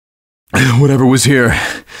Whatever was here,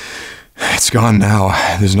 it's gone now.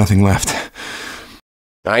 There's nothing left.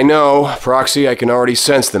 I know, Proxy, I can already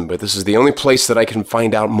sense them, but this is the only place that I can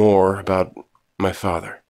find out more about my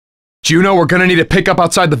father. Juno, we're gonna need to pick up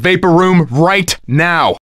outside the vapor room right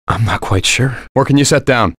now. I'm not quite sure. Or can you set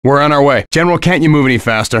down? We're on our way. General, can't you move any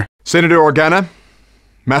faster? Senator Organa,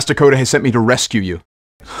 Master Coda has sent me to rescue you.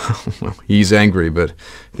 Well, he's angry, but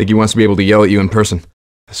I think he wants to be able to yell at you in person.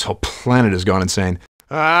 This whole planet has gone insane.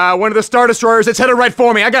 One of the Star Destroyers, it's headed right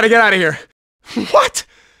for me. I gotta get out of here. What?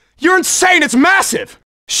 You're insane, it's massive!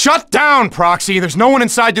 Shut down, Proxy. There's no one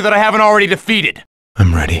inside you that I haven't already defeated.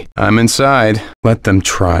 I'm ready. I'm inside. Let them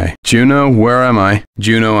try. Juno, where am I?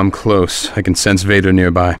 Juno, I'm close. I can sense Vader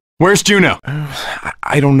nearby. Where's Juno?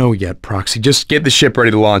 I don't know yet, Proxy. Just get the ship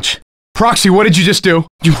ready to launch. Proxy, what did you just do?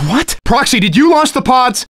 You what? Proxy, did you launch the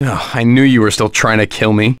pods? Oh, I knew you were still trying to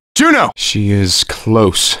kill me. Juno! She is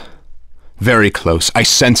close. Very close. I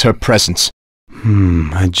sense her presence.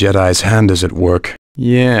 A Jedi's hand is at work.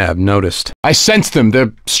 Yeah, I've noticed. I sense them.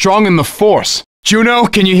 They're strong in the Force. Juno,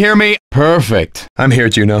 can you hear me? Perfect. I'm here,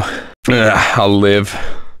 Juno. I'll live.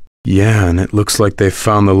 Yeah, and it looks like they've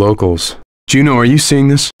found the locals. Juno, are you seeing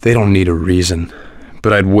this? They don't need a reason.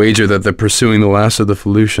 But I'd wager that they're pursuing the last of the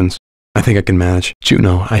Felucians. I think I can manage.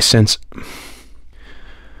 Juno, I sense...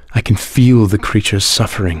 I can feel the creature's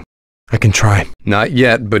suffering. I can try. Not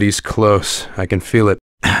yet, but he's close. I can feel it.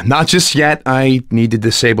 Not just yet. I need to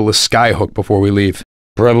disable the skyhook before we leave.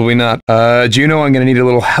 Probably not. Juno, I'm gonna need a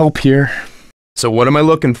little help here. So what am I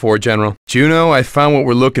looking for, General? Juno, I found what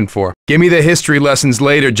we're looking for. Give me the history lessons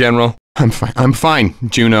later, General. I'm fine,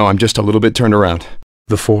 Juno. I'm just a little bit turned around.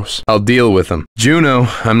 The Force. I'll deal with them. Juno,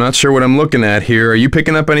 I'm not sure what I'm looking at here. Are you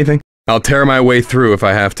picking up anything? I'll tear my way through if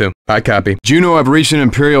I have to. I copy. Juno, I've reached an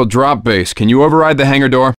Imperial drop base. Can you override the hangar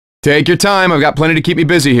door? Take your time. I've got plenty to keep me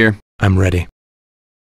busy here. I'm ready.